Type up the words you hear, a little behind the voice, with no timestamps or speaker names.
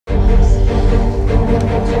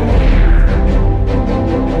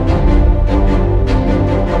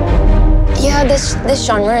This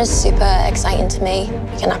genre is super exciting to me,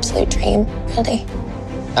 like an absolute dream, really.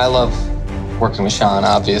 I love working with Sean,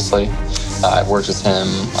 obviously. I've worked with him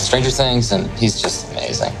on Stranger Things, and he's just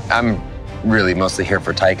amazing. I'm really mostly here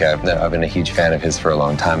for Taika. I've been a huge fan of his for a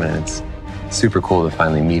long time, and it's super cool to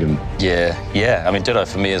finally meet him. Yeah. I mean, ditto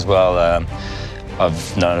for me as well.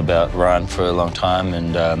 I've known about Ryan for a long time,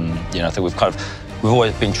 and you know, I think we've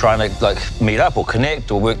always been trying to like meet up or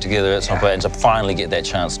connect or work together at some point, and to finally get that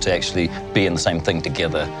chance to actually be in the same thing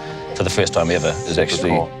together for the first time ever is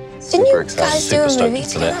actually cool. Didn't you guys do a movie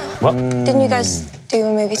together? What? Didn't you guys do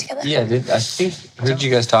a movie together? Yeah, I think heard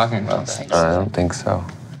you guys talking about that. I don't think so.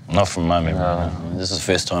 Not from my memory. No. This is the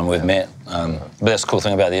first time we've met. But that's the cool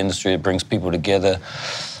thing about the industry. It brings people together.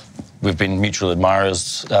 We've been mutual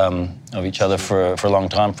admirers of each other for a long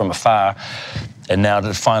time from afar. And now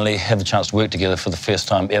to finally have the chance to work together for the first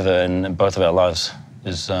time ever in both of our lives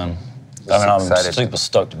is, I'm super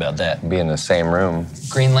stoked about that. Be in the same room.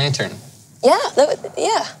 Green Lantern. Yeah,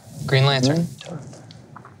 yeah. Green Lantern.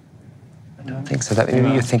 I don't think so.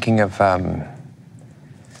 Maybe you're thinking of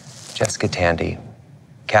Jessica Tandy,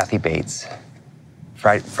 Kathy Bates,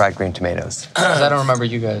 fried green tomatoes. 'Cause I don't remember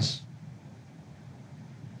you guys.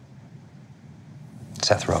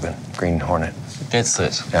 Seth Rogen, Green Hornet. That's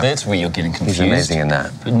it. Yeah. That's where you're getting confused. He's amazing in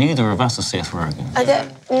that. But neither of us are Seth Rogen.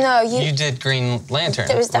 No, You did Green Lantern,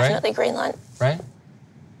 It was right? definitely Green Lantern. Right?